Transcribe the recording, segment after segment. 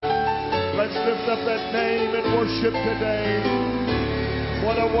Let's lift up that name and worship today.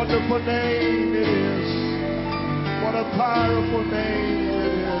 What a wonderful name it is. What a powerful name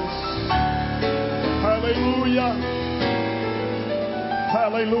it is. Hallelujah.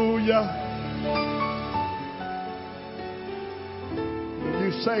 Hallelujah. When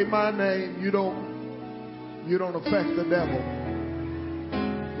you say my name, you don't affect the devil.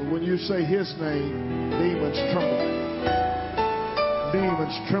 But when you say his name, demons tremble.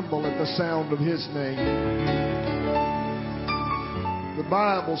 Demons tremble at the sound of his name. The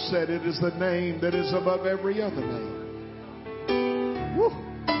Bible said it is the name that is above every other name. Woo.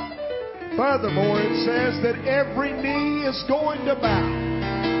 Furthermore, it says that every knee is going to bow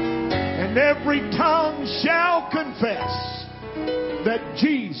and every tongue shall confess that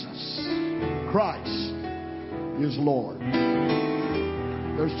Jesus Christ is Lord.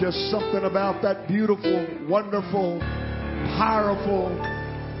 There's just something about that beautiful, wonderful, powerful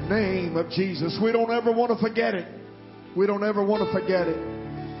name of Jesus. We don't ever want to forget it. We don't ever want to forget it.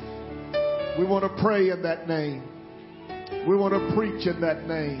 We want to pray in that name. We want to preach in that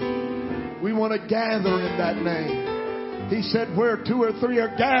name. We want to gather in that name. He said, where two or three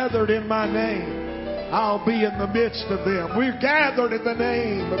are gathered in my name, I'll be in the midst of them. We're gathered in the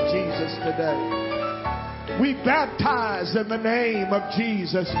name of Jesus today. We baptize in the name of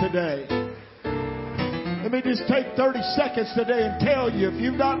Jesus today. Let me just take 30 seconds today and tell you, if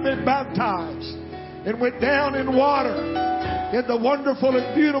you've not been baptized and went down in water in the wonderful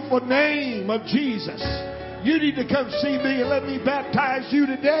and beautiful name of Jesus, you need to come see me and let me baptize you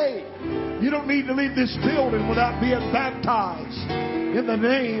today. You don't need to leave this building without being baptized in the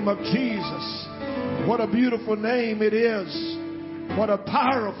name of Jesus. What a beautiful name it is. What a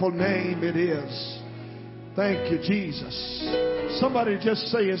powerful name it is. Thank you, Jesus. Somebody just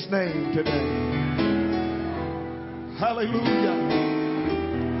say his name today. Hallelujah.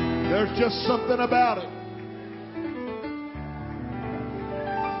 There's just something about it.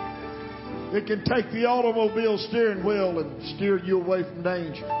 It can take the automobile steering wheel and steer you away from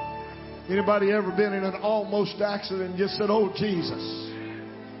danger. Anybody ever been in an almost accident and just said, oh, Jesus?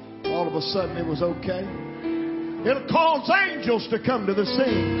 All of a sudden it was okay. It'll cause angels to come to the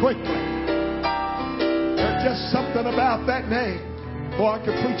scene quickly. There's just something about that name. Boy, I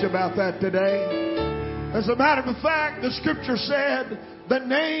could preach about that today. As a matter of fact, the scripture said, the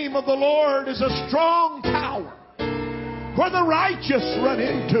name of the Lord is a strong tower where the righteous run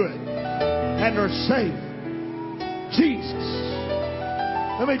into it and are safe. Jesus.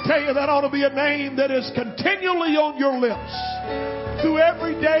 Let me tell you, that ought to be a name that is continually on your lips. Through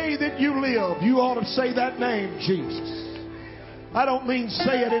every day that you live, you ought to say that name, Jesus. I don't mean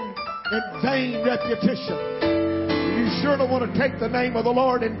say it in vain repetition. You sure don't want to take the name of the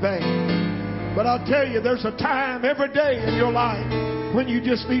Lord in vain. But I'll tell you, there's a time every day in your life when you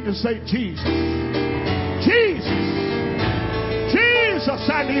just need to say, Jesus. Jesus. Jesus,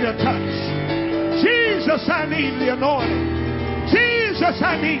 I need a touch. Jesus, I need the anointing. Jesus,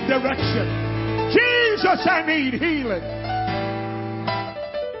 I need direction. Jesus, I need healing.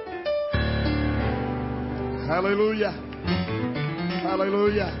 Hallelujah.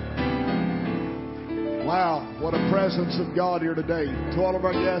 Hallelujah. Wow, what a presence of God here today. To all of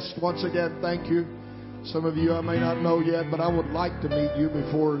our guests, once again, thank you. Some of you I may not know yet, but I would like to meet you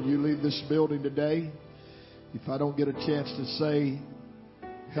before you leave this building today. If I don't get a chance to say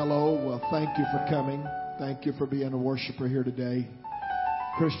hello, well, thank you for coming. Thank you for being a worshiper here today.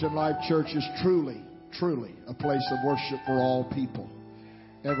 Christian Life Church is truly, truly a place of worship for all people.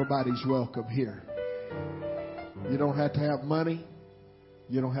 Everybody's welcome here. You don't have to have money.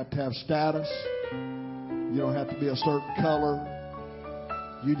 You don't have to have status. You don't have to be a certain color.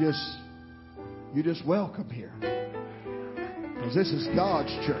 You just welcome here. Because this is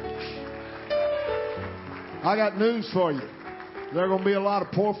God's church. I got news for you. There are going to be a lot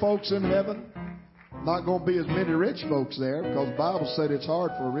of poor folks in heaven. Not going to be as many rich folks there, because the Bible said it's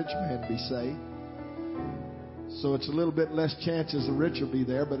hard for a rich man to be saved. So it's a little bit less chances the rich will be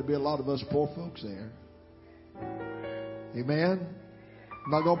there, but there'll be a lot of us poor folks there. Amen?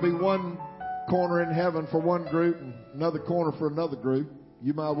 Not going to be one corner in heaven for one group and another corner for another group.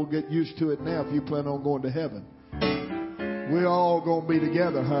 You might as well get used to it now if you plan on going to heaven. We're all going to be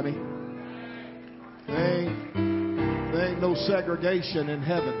together, honey. There ain't no segregation in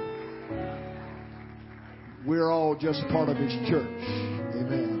heaven. We're all just part of His church.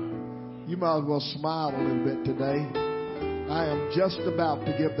 Amen. You might as well smile a little bit today. I am just about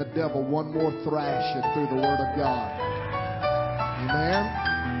to give the devil one more thrashing through the Word of God. Amen.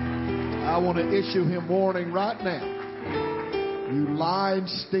 I want to issue him warning right now. You lying,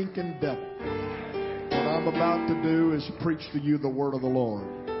 stinking devil. What I'm about to do is preach to you the Word of the Lord.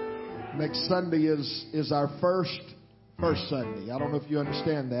 Next Sunday is our first Sunday. I don't know if you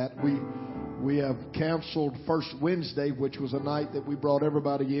understand that. We have canceled first Wednesday, which was a night that we brought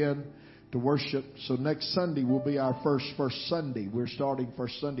everybody in to worship. So next Sunday will be our first Sunday. We're starting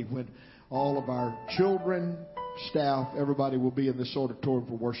first Sunday when all of our children, staff, everybody will be in this auditorium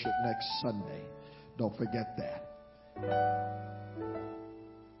for worship next Sunday. Don't forget that.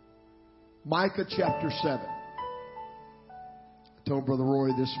 Micah chapter 7. I told Brother Roy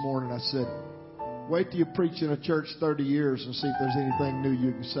this morning, I said, wait till you preach in a church 30 years and see if there's anything new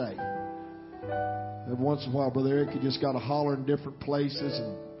you can say. Every once in a while, Brother Eric, you just got to holler in different places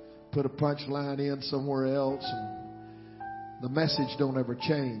and put a punchline in somewhere else. And the message don't ever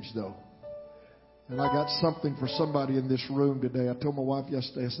change, though. And I got something for somebody in this room today. I told my wife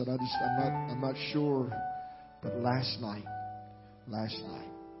yesterday, I said, I'm not sure. But last night,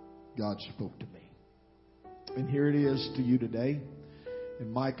 God spoke to me. And here it is to you today.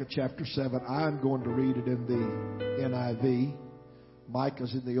 In Micah chapter 7, I'm going to read it in the NIV.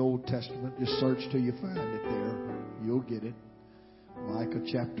 Micah's in the Old Testament. Just search till you find it there. You'll get it. Micah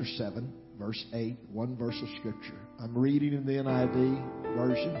chapter 7, verse 8, one verse of Scripture. I'm reading in the NIV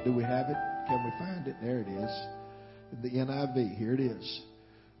version. Do we have it? Can we find it? There it is. In the NIV, here it is.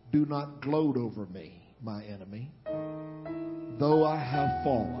 Do not gloat over me, my enemy. Though I have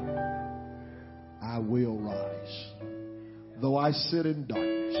fallen, I will rise. Though I sit in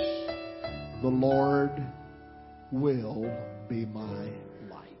darkness, the Lord will be my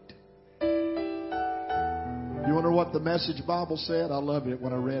light. You wonder what the Message Bible said? I loved it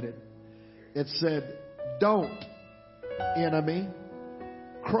when I read it. It said, don't, enemy,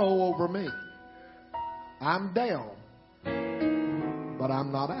 crow over me. I'm down, but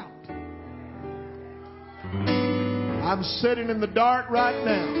I'm not out. I'm sitting in the dark right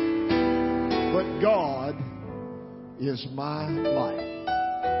now, but God is my light.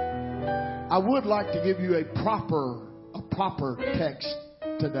 I would like to give you a proper text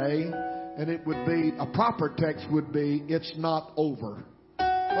today, and it would be, a proper text would be, it's not over. But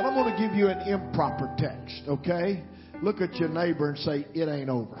I'm going to give you an improper text, okay? Look at your neighbor and say, it ain't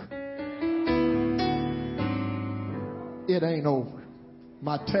over. It ain't over.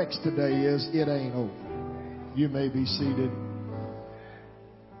 My text today is, it ain't over. You may be seated.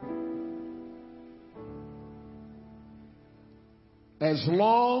 As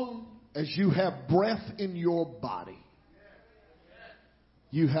long as you have breath in your body,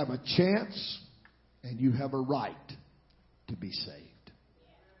 you have a chance and you have a right to be saved.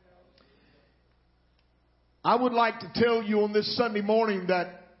 I would like to tell you on this Sunday morning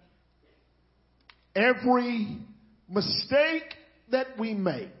that every mistake that we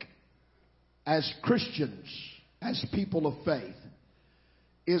make as Christians, as people of faith,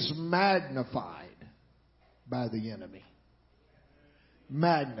 is magnified by the enemy.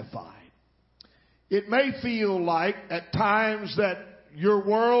 Magnified. It may feel like at times that your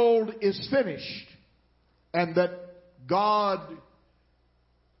world is finished and that God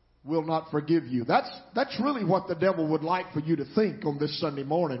will not forgive you. That's really what the devil would like for you to think on this Sunday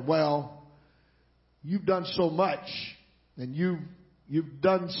morning. Well, you've done so much and you've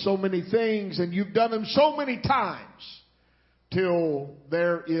done so many things and you've done them so many times till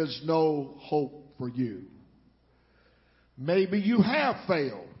there is no hope for you. Maybe you have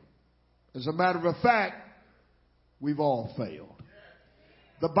failed. As a matter of fact, we've all failed.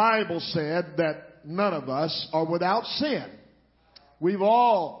 The Bible said that none of us are without sin. We've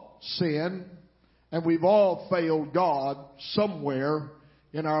all sinned and we've all failed God somewhere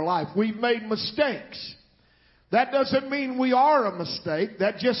in our life. We've made mistakes. That doesn't mean we are a mistake.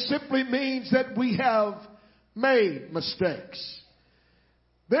 That just simply means that we have made mistakes.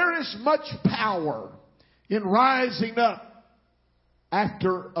 There is much power in rising up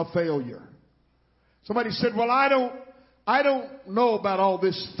after a failure. Somebody said, well, I don't know about all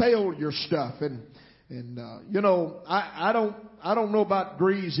this failure stuff. And I don't know about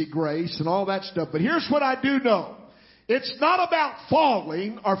greasy grace and all that stuff. But here's what I do know. It's not about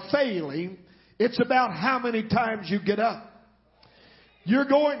falling or failing. It's about how many times you get up. You're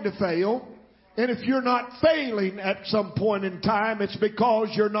going to fail. And if you're not failing at some point in time, it's because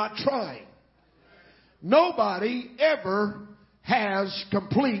you're not trying. Nobody ever has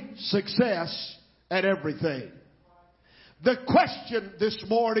complete success at everything. The question this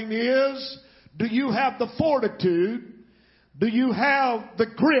morning is, do you have the fortitude? Do you have the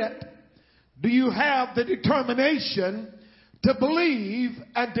grit? Do you have the determination to believe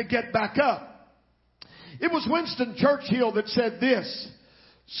and to get back up? It was Winston Churchill that said this: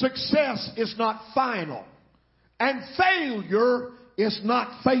 success is not final and failure is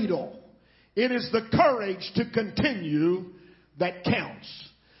not fatal. It is the courage to continue that counts.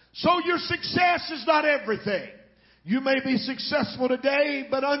 So your success is not everything. You may be successful today,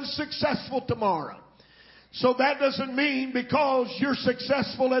 but unsuccessful tomorrow. So that doesn't mean because you're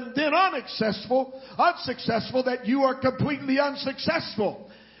successful and then unsuccessful that you are completely unsuccessful.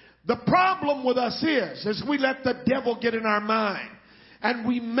 The problem with us is we let the devil get in our mind and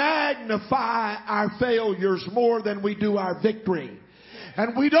we magnify our failures more than we do our victory.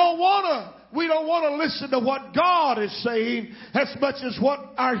 And we don't want to listen to what God is saying as much as what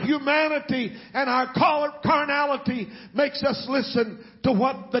our humanity and our carnality makes us listen to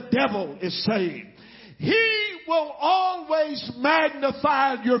what the devil is saying. He will always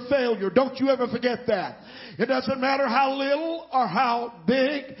magnify your failure. Don't you ever forget that. It doesn't matter how little or how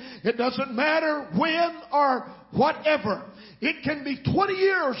big. It doesn't matter when or whatever. It can be 20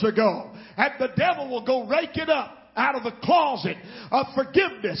 years ago, and the devil will go rake it up out of the closet of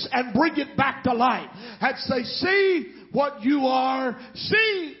forgiveness and bring it back to light and say, see what you are.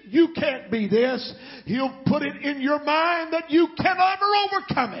 See, you can't be this. He'll put it in your mind that you can never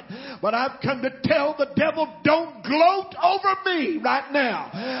overcome it. But I've come to tell the devil, don't gloat over me right now.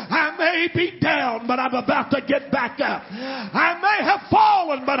 I may be down, but I'm about to get back up. I may have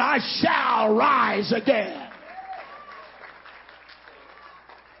fallen, but I shall rise again.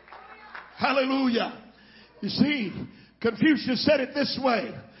 Hallelujah. You see, Confucius said it this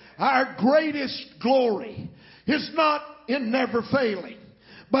way. Our greatest glory is not in never failing,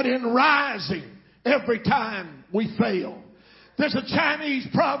 but in rising every time we fail. There's a Chinese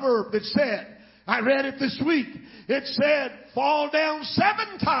proverb that said, I read it this week. It said, fall down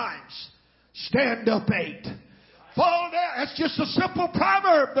 7 times, stand up 8. Fall down. That's just a simple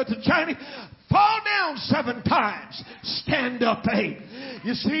proverb that the Chinese... Fall down 7 times, stand up 8.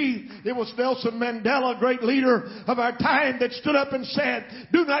 You see, it was Nelson Mandela, a great leader of our time, that stood up and said,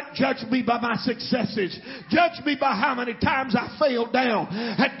 do not judge me by my successes. Judge me by how many times I failed down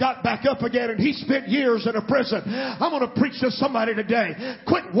and got back up again. And he spent years in a prison. I'm going to preach to somebody today.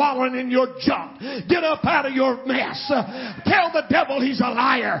 Quit wallowing in your junk. Get up out of your mess. Tell the devil he's a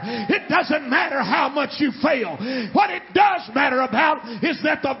liar. It doesn't matter how much you fail. What it does matter about is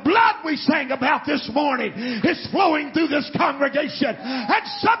that the blood we sang about this morning is flowing through this congregation, and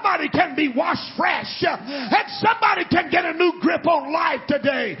somebody can be washed fresh, and somebody can get a new grip on life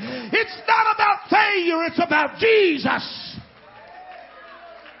today. It's not about failure, it's about Jesus.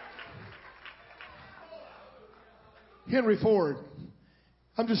 Henry Ford.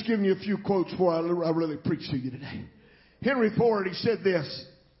 I'm just giving you a few quotes before I really preach to you today. Henry Ford, he said this.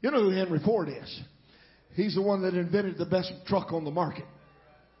 You know who Henry Ford is? He's the one that invented the best truck on the market.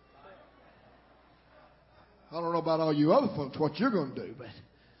 I don't know about all you other folks, what you're going to do, but,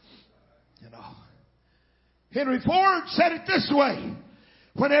 you know. Henry Ford said it this way.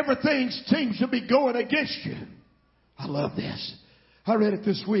 When everything seems to be going against you. I love this. I read it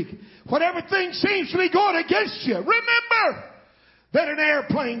this week. When everything seems to be going against you, remember that an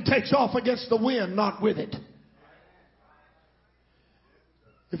airplane takes off against the wind, not with it.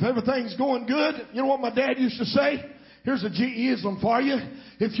 If everything's going good, you know what my dad used to say? Here's a GE-ism for you.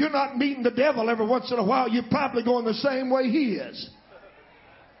 If you're not meeting the devil every once in a while, you're probably going the same way he is.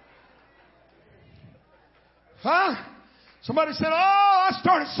 Huh? Somebody said, oh, I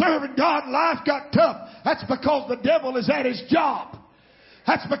started serving God and life got tough. That's because the devil is at his job.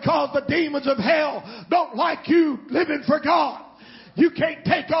 That's because the demons of hell don't like you living for God. You can't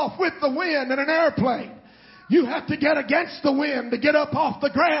take off with the wind in an airplane. You have to get against the wind to get up off the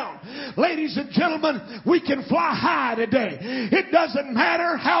ground. Ladies and gentlemen, we can fly high today. It doesn't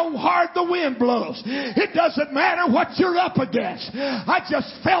matter how hard the wind blows. It doesn't matter what you're up against. I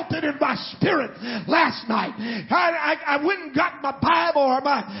just felt it in my spirit last night. I went and got my Bible, or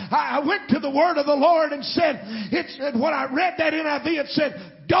I went to the Word of the Lord and said, when I read that NIV, it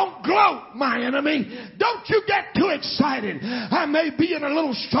said, don't gloat, my enemy. Don't you get too excited. I may be in a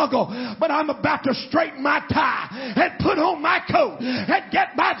little struggle, but I'm about to straighten my tie and put on my coat and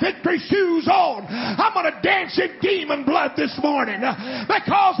get my victory shoes on. I'm going to dance in demon blood this morning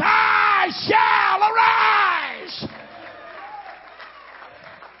because I shall arise.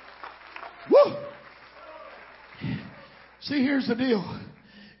 Woo! See, here's the deal.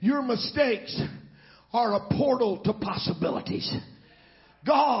 Your mistakes are a portal to possibilities.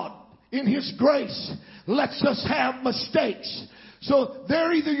 God, in His grace, lets us have mistakes. So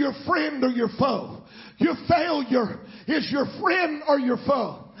they're either your friend or your foe. Your failure is your friend or your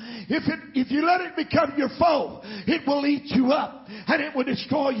foe. If you let it become your foe, it will eat you up. and it would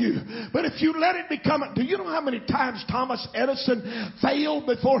destroy you. But if you let it become, do you know how many times Thomas Edison failed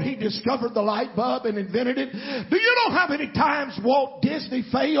before he discovered the light bulb and invented it? Do you know how many times Walt Disney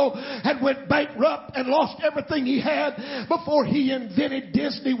failed and went bankrupt and lost everything he had before he invented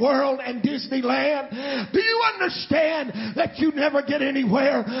Disney World and Disneyland? Do you understand that you never get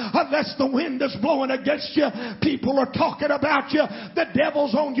anywhere unless the wind is blowing against you? People are talking about you. The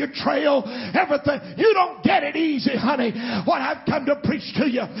devil's on your trail. Everything. You don't get it easy, honey. What I've come to preach to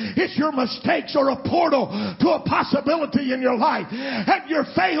you is your mistakes are a portal to a possibility in your life. And your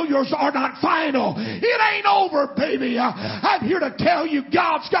failures are not final. It ain't over, baby. I'm here to tell you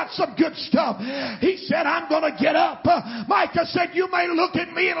God's got some good stuff. He said, I'm going to get up. Micah said, you may look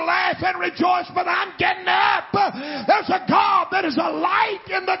at me and laugh and rejoice, but I'm getting up. There's a God that is a light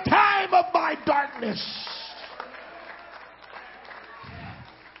in the time of my darkness.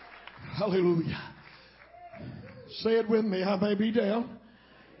 Hallelujah. Say it with me. I may be down,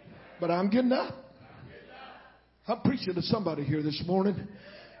 but I'm getting up. I'm preaching to somebody here this morning.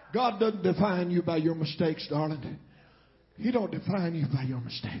 God doesn't define you by your mistakes, darling. He don't define you by your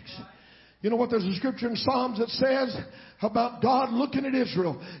mistakes. You know what? There's a scripture in Psalms that says about God looking at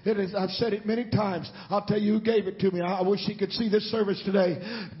Israel. I've said it many times. I'll tell you who gave it to me. I wish he could see this service today.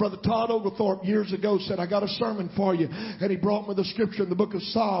 Brother Todd Oglethorpe years ago said, I got a sermon for you. And he brought me the scripture in the book of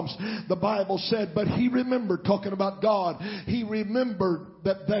Psalms. The Bible said, but he remembered, talking about God, he remembered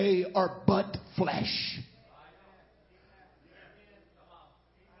that they are but flesh.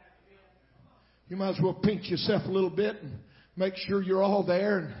 You might as well pinch yourself a little bit and make sure you're all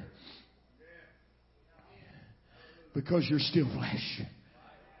there. And because you're still flesh.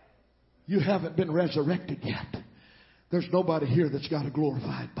 You haven't been resurrected yet. There's nobody here that's got a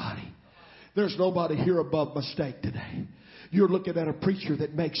glorified body. There's nobody here above mistake today. You're looking at a preacher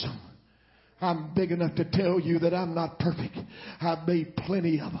that makes them. I'm big enough to tell you that I'm not perfect. I've made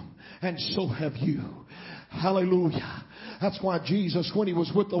plenty of them. And so have you. Hallelujah. That's why Jesus, when he was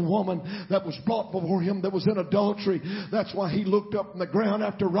with the woman that was brought before him that was in adultery, that's why he looked up from the ground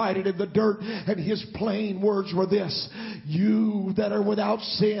after writing in the dirt, and his plain words were this: you that are without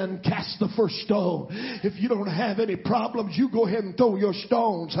sin, cast the first stone. If you don't have any problems, you go ahead and throw your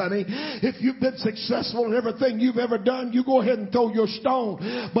stones, honey. If you've been successful in everything you've ever done, you go ahead and throw your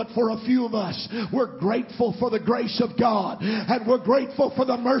stone. But for a few of us, we're grateful for the grace of God, and we're grateful for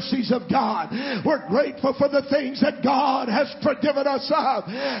the mercies of God. We're grateful for the things that God has forgiven us of.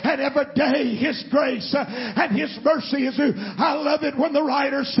 And every day His grace and His mercy is new. I love it when the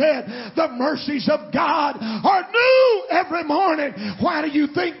writer said, the mercies of God are new every morning. Why do you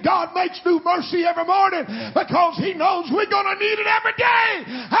think God makes new mercy every morning? Because He knows we're going to need it every day.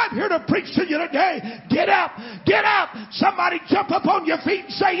 I'm here to preach to you today. Get up. Get up. Somebody jump up on your feet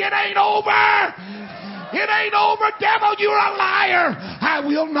and say, it ain't over. It ain't over, devil. You're a liar. I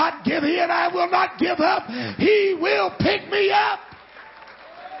will not give in. I will not give up. He will pick me up.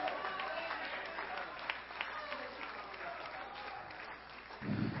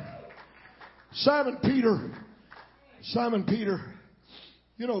 Simon Peter.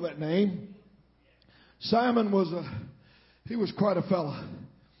 You know that name. Simon was quite a fella.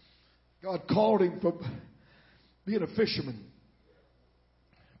 God called him from being a fisherman.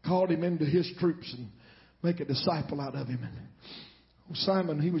 Called him into His troops and make a disciple out of him. And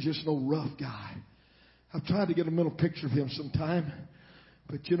Simon, he was just an old rough guy. I've tried to get a mental picture of him sometime.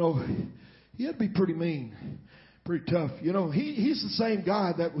 But, you know, he had to be pretty mean, pretty tough. You know, he's the same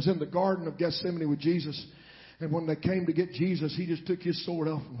guy that was in the Garden of Gethsemane with Jesus. And when they came to get Jesus, he just took his sword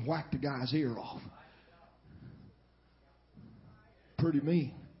off and whacked the guy's ear off. Pretty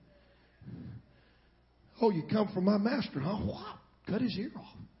mean. Oh, you come from my master, huh? What? Cut his ear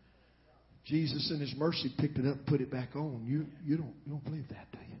off. Jesus in His mercy picked it up and put it back on. You don't believe that,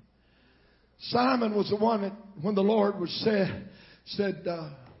 do you? Simon was the one that when the Lord was said,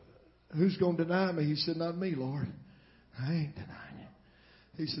 who's going to deny me? He said, not me, Lord. I ain't denying you.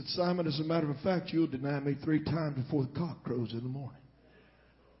 He said, Simon, as a matter of fact, you'll deny me 3 times before the cock crows in the morning.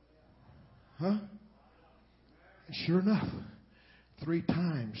 Huh? And sure enough, 3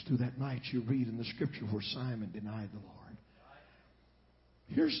 times through that night you read in the scripture where Simon denied the Lord.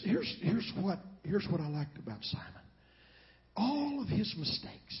 Here's what I liked about Simon. All of his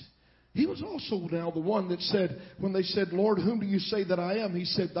mistakes. He was also now the one that said, when they said, Lord, whom do you say that I am? He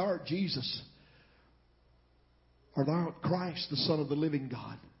said, thou art Jesus. Or thou art Christ, the Son of the living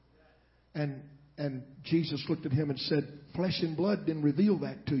God. And Jesus looked at him and said, flesh and blood didn't reveal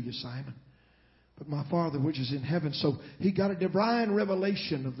that to you, Simon, but my Father which is in heaven. So he got a divine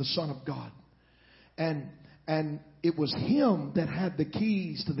revelation of the Son of God. And it was Him that had the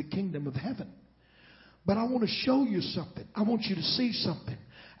keys to the kingdom of heaven. But I want to show you something. I want you to see something.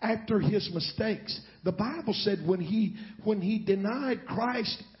 After his mistakes, the Bible said when he denied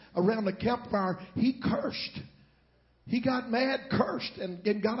Christ around the campfire, he cursed. He got mad, cursed,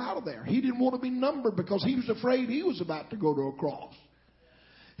 and got out of there. He didn't want to be numbered because he was afraid he was about to go to a cross.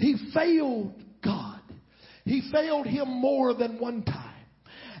 He failed God. He failed him more than one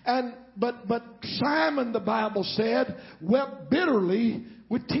time. But Simon, the Bible said, wept bitterly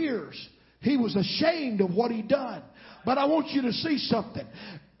with tears. He was ashamed of what he'd done. But I want you to see something.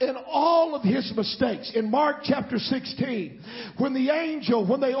 In all of his mistakes, in Mark chapter 16, when they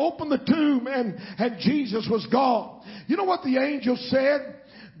opened the tomb and Jesus was gone, you know what the angel said?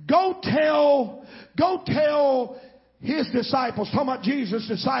 Go tell his disciples, talking about Jesus'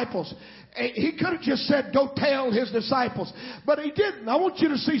 disciples. He could have just said, go tell his disciples. But he didn't. I want you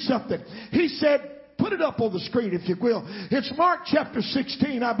to see something. He said, put it up on the screen if you will. It's Mark chapter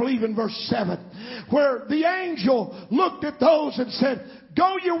 16, I believe in verse 7, where the angel looked at those and said,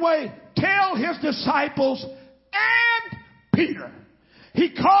 go your way, tell his disciples and Peter.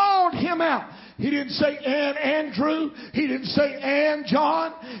 He called him out. He didn't say and Andrew. He didn't say and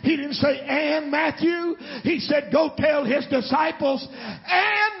John. He didn't say and Matthew. He said, go tell his disciples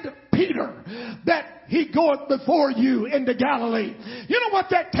and Peter that he goeth before you into Galilee. You know what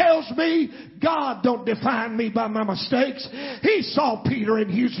that tells me? God don't define me by my mistakes. He saw Peter in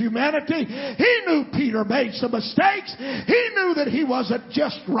his humanity. He knew Peter made some mistakes. He knew that he wasn't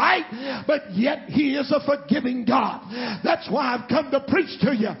just right, but yet he is a forgiving God. That's why I've come to preach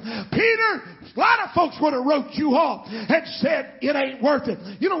to you. Peter, a lot of folks would have wrote you off and said it ain't worth it.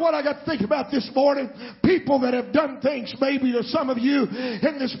 You know what I got to think about this morning? People that have done things maybe to some of you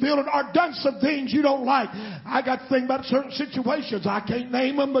in this building or done some things you don't like. I got to think about certain situations. I can't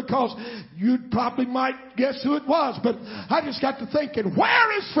name them because you probably might guess who it was. But I just got to thinking,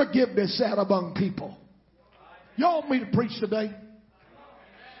 where is forgiveness at among people? Y'all want me to preach today?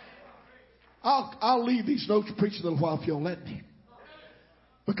 I'll leave these notes to preach a little while if you'll let me.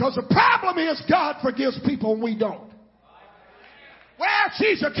 Because the problem is God forgives people and we don't. Well,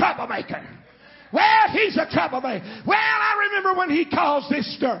 she's a troublemaker. Well, he's a troublemaker. Well, I remember when he caused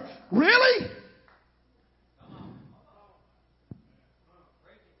this stir. Really?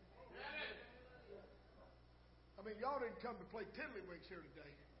 I mean, y'all didn't come to play tiddlywinks here today.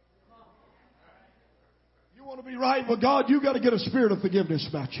 You want to be right with God, you got to get a spirit of forgiveness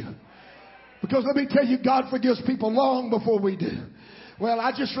about you. Because let me tell you, God forgives people long before we do. Well,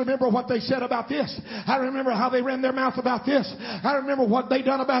 I just remember what they said about this. I remember how they ran their mouth about this. I remember what they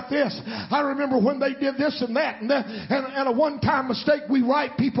done about this. I remember when they did this and that. And a one-time mistake, we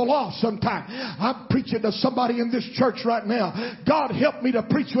write people off sometimes. I'm preaching to somebody in this church right now. God help me to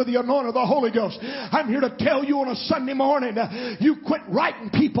preach with the anointing of the Holy Ghost. I'm here to tell you on a Sunday morning, you quit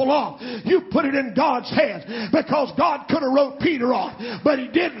writing people off. You put it in God's hands. Because God could have wrote Peter off, but he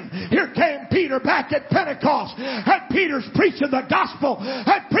didn't. Here came Peter back at Pentecost. And Peter's preaching the gospel.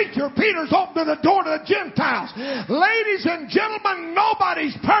 And preacher Peter's opening the door to the Gentiles. Ladies and gentlemen,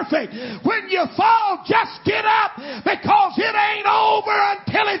 nobody's perfect. When you fall, just get up because it ain't over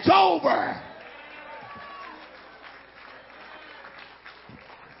until it's over.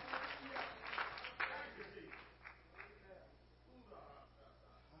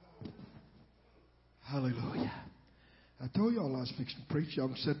 Hallelujah. I told y'all I was fixing to preach. Y'all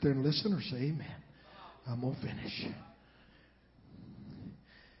can sit there and listen or say amen. I'm going to finish.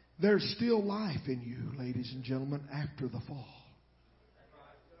 There's still life in you, ladies and gentlemen, after the fall.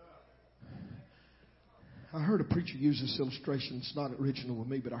 I heard a preacher use this illustration. It's not original with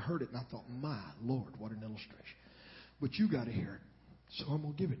me, but I heard it and I thought, my Lord, what an illustration. But you got to hear it. So I'm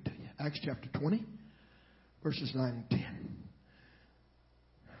going to give it to you. Acts chapter 20, verses 9 and 10.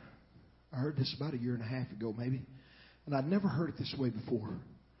 I heard this about a year and a half ago, maybe. And I'd never heard it this way before. And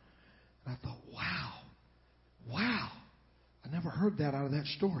I thought, wow. I never heard that out of that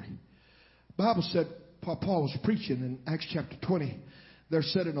story. The Bible said, Paul was preaching in Acts chapter 20. There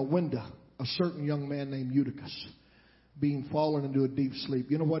sat in a window a certain young man named Eutychus, being fallen into a deep sleep.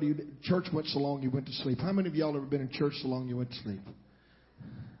 You know what? Church went so long you went to sleep. How many of y'all ever been in church so long you went to sleep?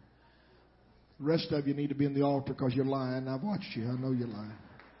 The rest of you need to be in the altar because you're lying. I've watched you. I know you're lying.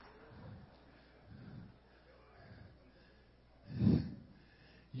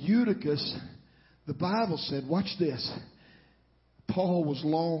 Eutychus, the Bible said, watch this. Paul was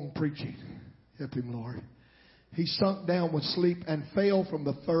long preaching. Help him, Lord. He sunk down with sleep and fell from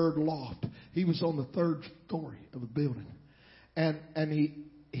the third loft. He was on the third story of a building. And he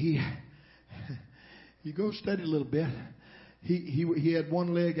you go study a little bit. He had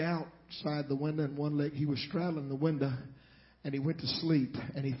one leg outside the window and one leg. He was straddling the window and he went to sleep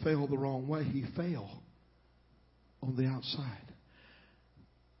and he fell the wrong way. He fell on the outside.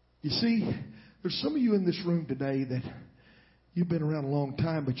 You see, there's some of you in this room today that you've been around a long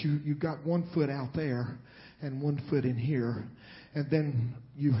time, but you got one foot out there and one foot in here. And then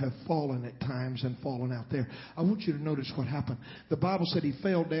you have fallen at times and fallen out there. I want you to notice what happened. The Bible said he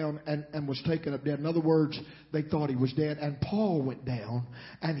fell down and was taken up dead. In other words, they thought he was dead. And Paul went down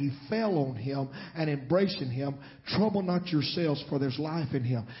and he fell on him and embracing him. Trouble not yourselves, for there's life in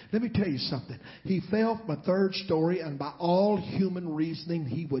him. Let me tell you something. He fell from a third story, and by all human reasoning,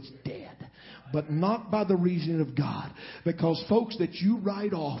 he was dead. But not by the reasoning of God. Because folks, that you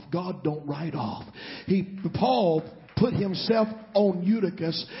write off, God don't write off. Paul put himself on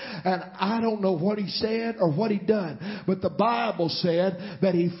Eutychus, and I don't know what he said or what he done, but the Bible said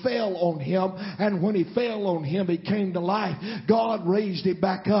that he fell on him, and when he fell on him, he came to life. God raised him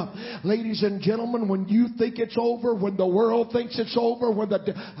back up. Ladies and gentlemen, when you think it's over, when the world thinks it's over,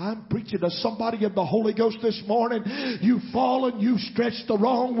 I'm preaching to somebody in the Holy Ghost this morning. You've fallen, you stretched the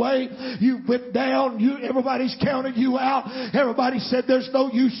wrong way, you went down, everybody's counted you out. Everybody said there's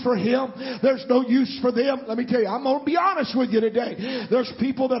no use for him, there's no use for them. Let me tell you, I'm going to be honest with you today. There's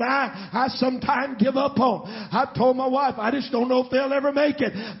people that I sometimes give up on. I've told my wife, I just don't know if they'll ever make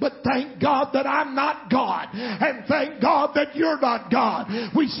it. But thank God that I'm not God. And thank God that you're not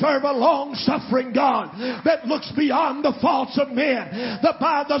God. We serve a long-suffering God that looks beyond the faults of men.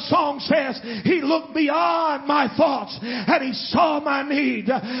 The song says, he looked beyond my faults and he saw my need.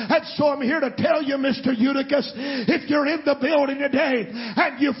 And so I'm here to tell you, Mr. Eutychus, if you're in the building today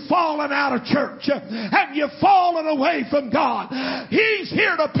and you've fallen out of church and you've fallen away from God, he's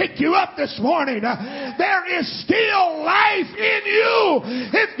here to pick you up this morning. There is still life in you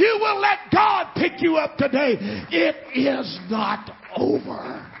if you will let God pick you up today. It is not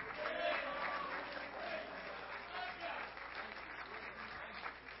over.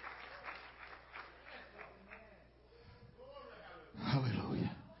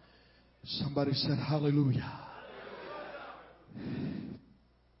 Hallelujah. Somebody said hallelujah.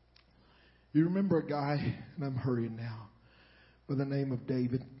 You remember a guy, and I'm hurrying now, by the name of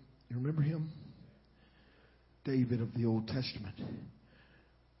David. You remember him? David of the Old Testament.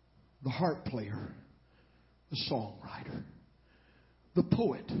 The harp player, the songwriter, the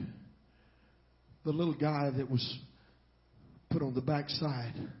poet, the little guy that was put on the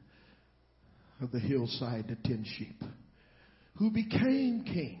backside of the hillside to tend sheep, who became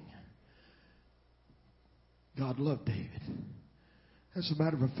king. God loved David. As a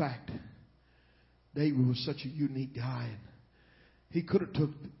matter of fact, David was such a unique guy. And he could have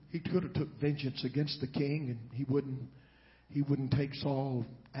took vengeance against the king, and he wouldn't take Saul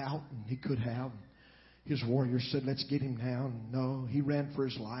out, and he could have. His warriors said, "Let's get him down." No, he ran for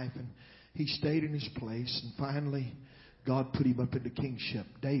his life, and he stayed in his place. And finally, God put him up into kingship.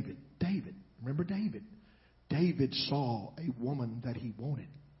 David, remember David? David saw a woman that he wanted,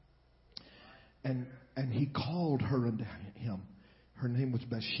 and he called her unto him. Her name was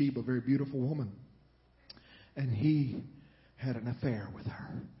Bathsheba, a very beautiful woman. And he had an affair with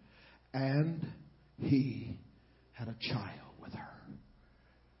her. And he had a child with her.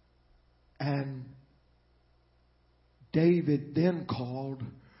 And David then called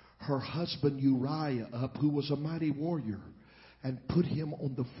her husband Uriah up, who was a mighty warrior, and put him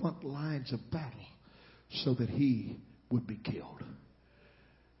on the front lines of battle so that he would be killed.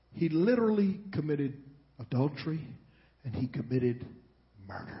 He literally committed adultery and he committed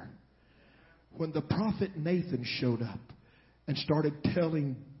murder. When the prophet Nathan showed up and started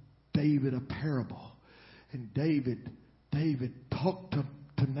telling David a parable, and David talked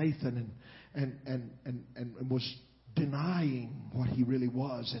to Nathan and was denying what he really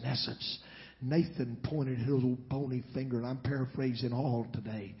was, in essence, Nathan pointed his little bony finger, and I'm paraphrasing all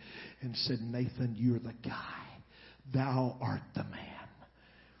today, and said, "Nathan, you're the guy. Thou art the man."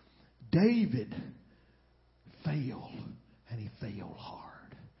 David failed, and he failed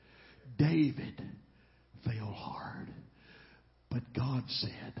hard. David failed hard. But God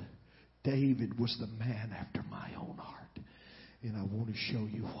said, David was the man after my own heart. And I want to show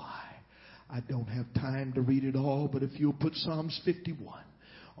you why. I don't have time to read it all, but if you'll put Psalms 51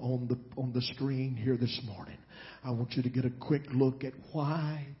 on the screen here this morning, I want you to get a quick look at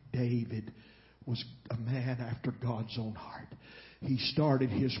why David was a man after God's own heart. He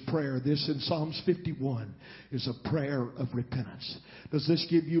started his prayer. This in Psalms 51 is a prayer of repentance. Does this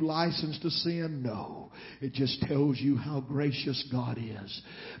give you license to sin? No. It just tells you how gracious God is.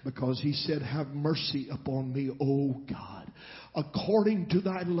 Because he said, "Have mercy upon me, O God, according to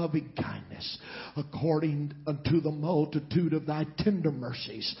thy loving kindness, according unto the multitude of thy tender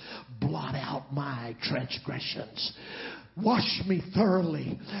mercies, blot out my transgressions." Wash me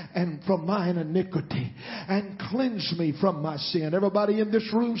thoroughly and from mine iniquity, and cleanse me from my sin. Everybody in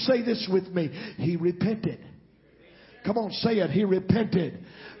this room, say this with me. He repented. Come on, say it. He repented.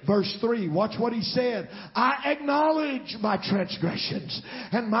 Verse 3, watch what he said. I acknowledge my transgressions,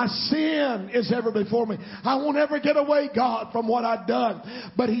 and my sin is ever before me. I won't ever get away, God, from what I've done.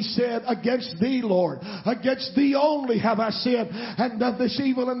 But he said, against thee, Lord, against thee only have I sinned, and done this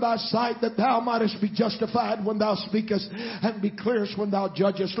evil in thy sight, that thou mightest be justified when thou speakest, and be clearest when thou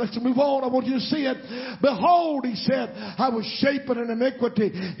judgest. Let's move on. I want you to see it. Behold, he said, I was shapen in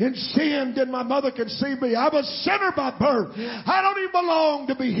iniquity. In sin did my mother conceive me. I'm a sinner by birth. I don't even belong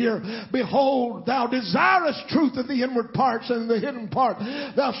to be here. Behold, thou desirest truth in the inward parts, and in the hidden part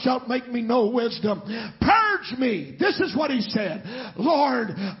thou shalt make me know wisdom. Purge me. This is what he said.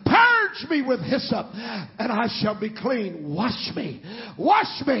 Lord, purge me with hyssop, and I shall be clean. Wash me,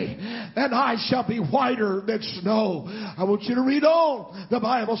 and I shall be whiter than snow. I want you to read on. The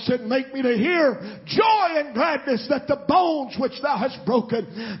Bible said, make me to hear joy and gladness, that the bones which thou hast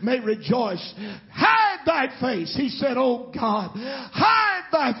broken may rejoice. Hide thy face. He said, oh God, hide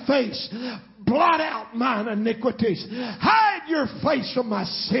thy face. Blot out mine iniquities. Hide your face from my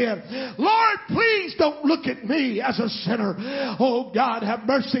sin. Lord, please don't look at me as a sinner. Oh God, have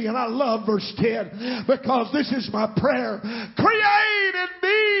mercy. And I love verse 10, because this is my prayer. Create in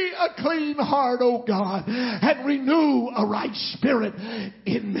me a clean heart, oh God, and renew a right spirit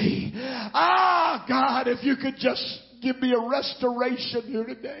in me. Ah, God, if you could just give me a restoration here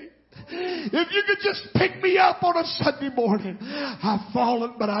today. If you could just pick me up on a Sunday morning. I've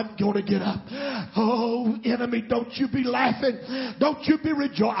fallen, but I'm going to get up. Oh, enemy, don't you be laughing. Don't you be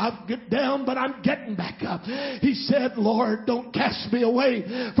rejoicing. I've get down, but I'm getting back up. He said, Lord, don't cast me away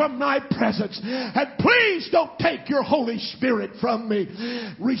from thy presence. And please don't take your Holy Spirit from me.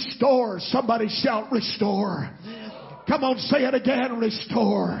 Restore. Somebody shout, restore. Come on, say it again.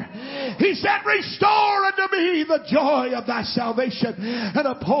 Restore. He said, restore unto me the joy of thy salvation, and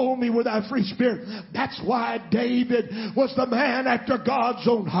uphold me with thy free spirit. That's why David was the man after God's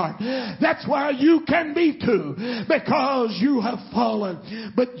own heart. That's why you can be too, because you have fallen,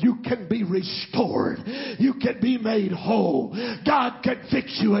 but you can be restored. You can be made whole. God can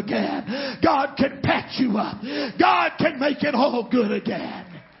fix you again. God can patch you up. God can make it all good again.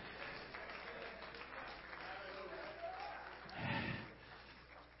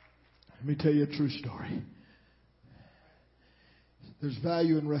 Let me tell you a true story. There's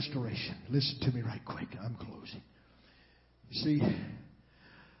value in restoration. Listen to me right quick. I'm closing. You see,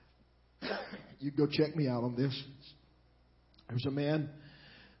 you go check me out on this. There's a man.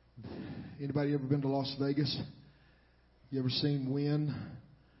 Anybody ever been to Las Vegas? You ever seen Wynn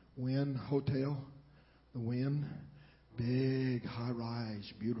Hotel? The Wynn. Big,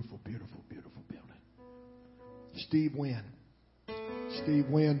 high-rise, beautiful, beautiful, beautiful building. Steve Wynn. Steve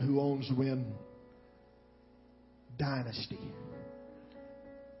Wynn, who owns Wynn Dynasty.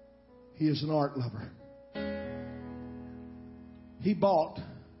 He is an art lover. He bought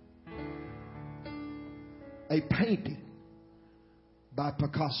a painting by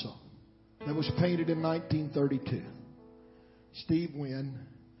Picasso that was painted in 1932. Steve Wynn,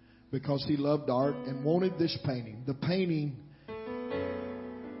 because he loved art and wanted this painting. The painting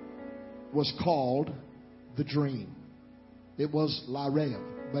was called The Dream. It was La Rêve,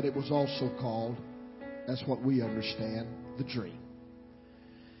 but it was also called, that's what we understand, The Dream.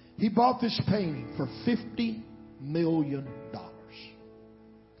 He bought this painting for $50 million.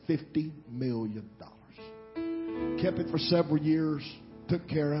 $50 million. Kept it for several years, took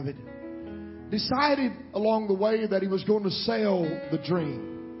care of it. Decided along the way that he was going to sell The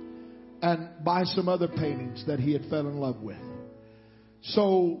Dream and buy some other paintings that he had fell in love with.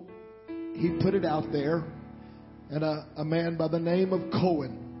 So he put it out there. And a man by the name of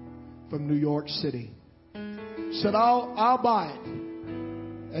Cohen from New York City said, I'll buy it.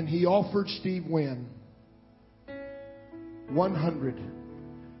 And he offered Steve Wynn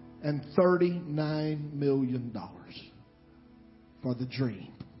 $139 million for The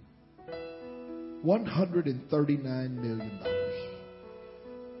Dream. $139 million.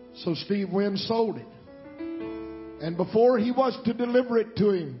 So Steve Wynn sold it. And before he was to deliver it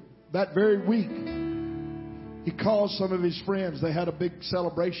to him that very week, he called some of his friends. They had a big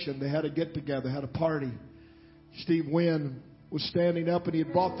celebration. They had a get-together, had a party. Steve Wynn was standing up, and he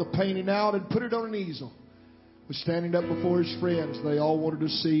had brought the painting out and put it on an easel. He was standing up before his friends. They all wanted to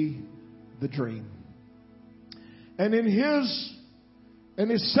see The Dream. And in his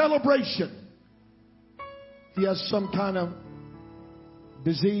celebration, he has some kind of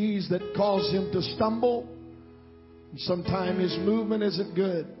disease that caused him to stumble. Sometimes his movement isn't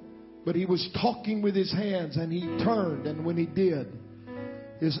good. But he was talking with his hands, and he turned, and when he did,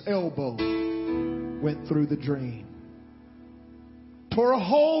 his elbow went through the dream. Tore a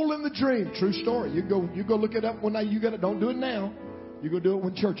hole in the dream. True story. You go look it up when you get it. Don't do it now. You go do it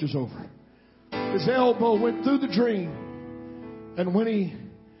when church is over. His elbow went through the dream. And when he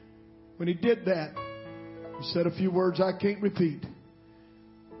did that, he said a few words I can't repeat.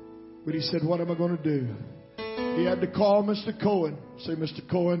 But he said, what am I going to do? He had to call Mr. Cohen. Say, Mr.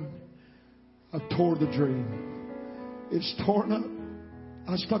 Cohen, I've tore the dream. It's torn up.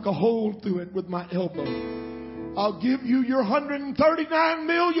 I stuck a hole through it with my elbow. I'll give you your $139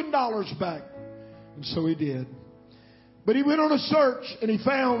 million back. And so he did. But he went on a search and he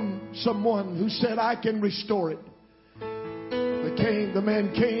found someone who said, I can restore it. The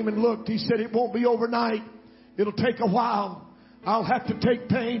man came and looked. He said, it won't be overnight. It'll take a while. I'll have to take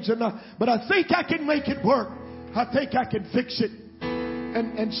pains. But I think I can make it work. I think I can fix it.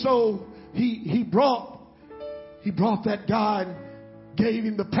 And so he brought that guy and gave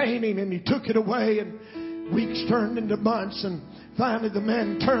him the painting, and he took it away, and weeks turned into months, and finally the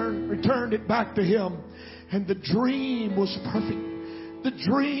man returned it back to him, and the dream was perfect. The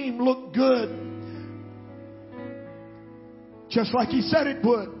dream looked good, just like he said it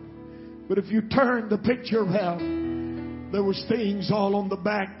would. But if you turned the picture around, there was things all on the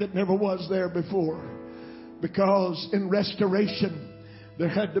back that never was there before. Because in restoration, there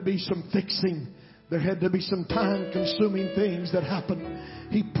had to be some fixing. There had to be some time-consuming things that happened.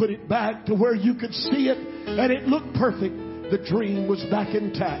 He put it back to where you could see it, and it looked perfect. The dream was back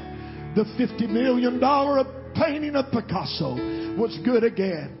intact. The $50 million painting of Picasso was good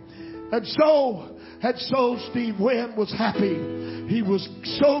again. And so Steve Wynn was happy. He was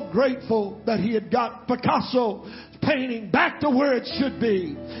so grateful that he had got Picasso's painting back to where it should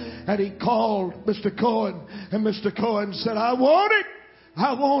be. And he called Mr. Cohen, and Mr. Cohen said, I want it,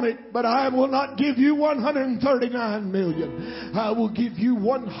 but I will not give you $139 million. I will give you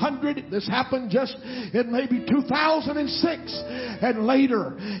 100. This happened just in maybe 2006. And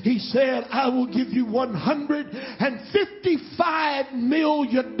later he said, I will give you $155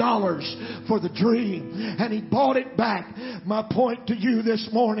 million for the dream. And he bought it back. My point to you this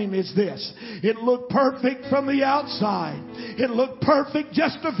morning is this. It looked perfect from the outside. It looked perfect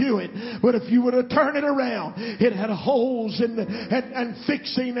just to view it. But if you were to turn it around, it had holes in and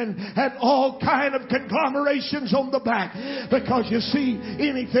fixing and had all kind of conglomerations on the back. Because you see,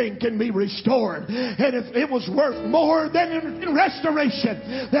 anything can be restored. And if it was worth more than in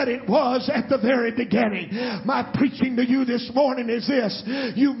restoration than it was at the very beginning. My preaching to you this morning is this.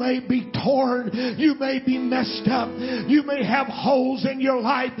 You may be torn. You may be messed up. You may have holes in your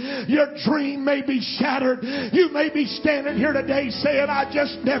life. Your dream may be shattered. You may be standing here today saying, I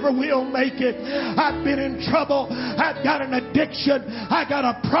just never will make it. I've been in trouble. I've got an addiction. I got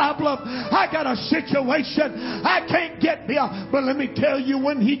a problem. I got a situation. I can't get beyond. But let me tell you,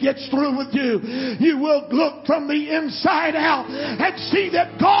 when he gets through with you, you will look from the inside out and see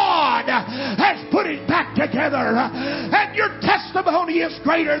that God has put it back together. And your testimony is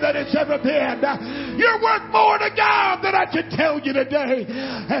greater than it's ever been. You're worth more to God than I can tell you today.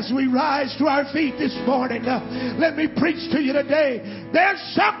 As we rise to our feet this morning, let me preach to you today. There's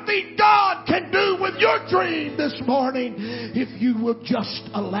something God can do with your dream this morning if you will just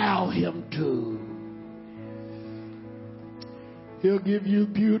allow Him to. He'll give you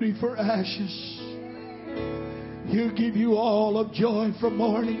beauty for ashes. He'll give you all of joy for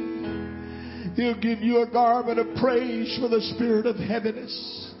mourning. He'll give you a garment of praise for the spirit of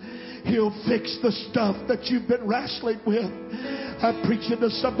heaviness. He'll fix the stuff that you've been wrestling with. I'm preaching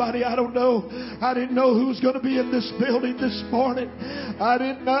to somebody I don't know. I didn't know who was going to be in this building this morning. I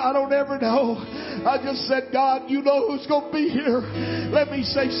don't ever know. I just said, God, you know who's going to be here. Let me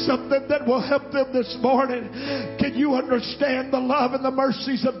say something that will help them this morning. Can you understand the love and the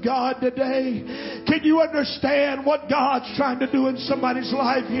mercies of God today? Can you understand what God's trying to do in somebody's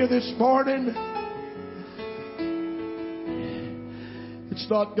life here this morning? It's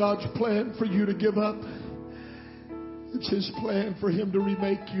not God's plan for you to give up. It's His plan for Him to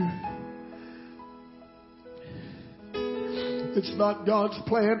remake you. It's not God's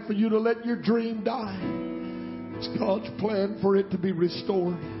plan for you to let your dream die. It's God's plan for it to be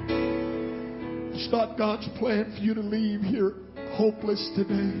restored. It's not God's plan for you to leave here hopeless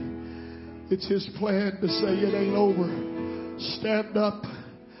today. It's His plan to say it ain't over. Stand up.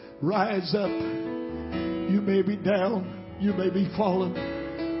 Rise up. You may be down. You may be fallen,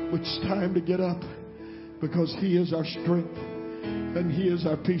 but it's time to get up because He is our strength and He is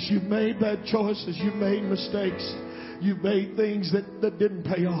our peace. You've made bad choices. You've made mistakes. You've made things that didn't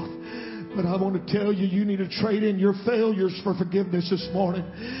pay off. But I want to tell you, you need to trade in your failures for forgiveness this morning.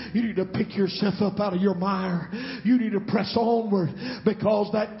 You need to pick yourself up out of your mire. You need to press onward, because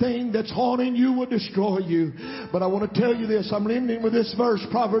that thing that's haunting you will destroy you. But I want to tell you this. I'm ending with this verse,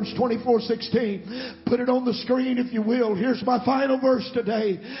 Proverbs 24:16. Put it on the screen if you will. Here's my final verse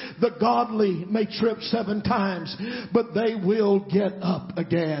today. The godly may trip 7 times, but they will get up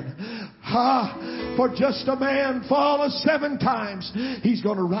again. For just a man falleth 7 times, he's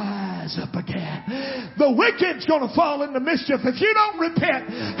going to rise up again. The wicked's going to fall into mischief if you don't repent,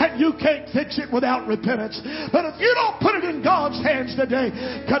 and you can't fix it without repentance. But if you don't put it in God's hands today,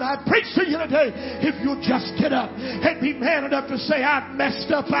 can I preach to you today? If you'll just get up and be man enough to say, I've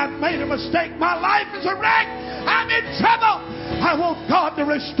messed up, I've made a mistake, my life is a wreck, I'm in trouble, I want God to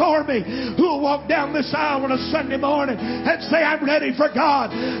restore me. Who will walk down this aisle on a Sunday morning and say, I'm ready for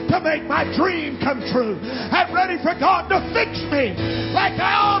God to make my dream come true. I'm ready for God to fix me like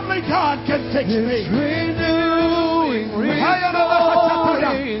only God can fix me. Renewing, restoring,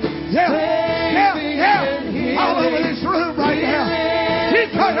 all over this room right now.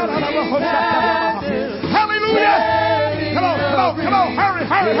 Hallelujah. Come on. Hurry.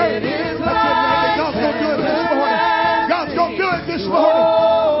 God's going to do it this morning. God's going to do it this morning.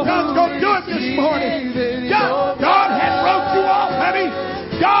 God's going to do it this morning. God hasn't wrote you off, honey.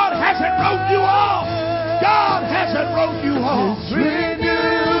 God hasn't wrote you off. God hasn't wrote you off.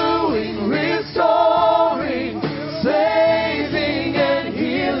 Renewing, restoring, saving and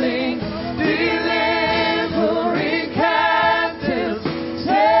healing, delivering captives,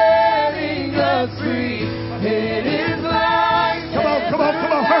 setting us free. It is like Come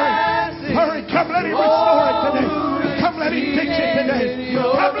on, hurry. Come, let Him restore it today. Come, let Him fix it today.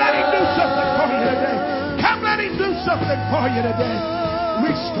 Come, let Him do something for you today. Come, let Him do something for you today.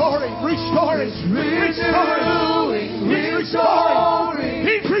 Restoring.